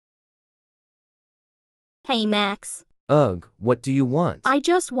Hey Max, Ugh, what do you want? I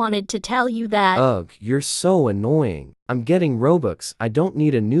just wanted to tell you that Ugh, you're so annoying. I'm getting Robux. I don't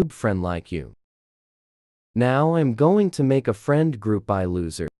need a noob friend like you. Now I'm going to make a friend group by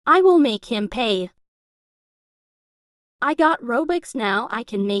loser. I will make him pay. I got Robux, now I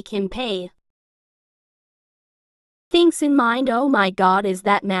can make him pay. Thanks in mind. Oh my god, is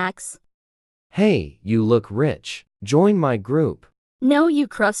that Max? Hey, you look rich. Join my group. No, you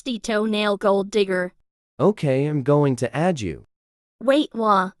crusty toenail gold digger. Okay, I'm going to add you. Wait,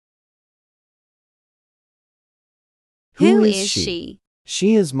 what? Who is she?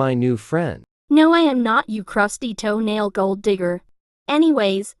 She is my new friend. No, I am not, you crusty toenail gold digger.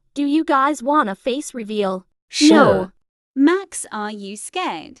 Anyways, do you guys want a face reveal? Sure. No. Max, are you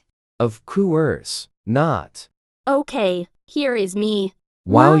scared? Of course not. Okay, here is me.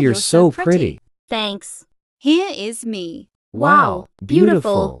 Wow, Wow, you're you're so so pretty. pretty. Thanks. Here is me. Wow,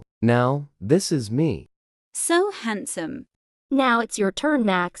 beautiful. Now, this is me. So handsome. Now it's your turn,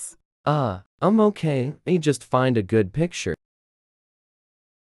 Max. I'm okay. Let me just find a good picture.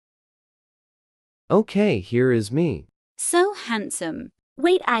 Okay, here is me. So handsome.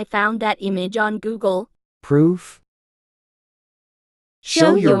 Wait, I found that image on Google. Proof?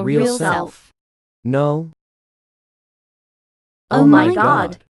 Show your real self. No. Oh my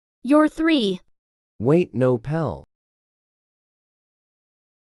god. You're 3. Wait, no, pal.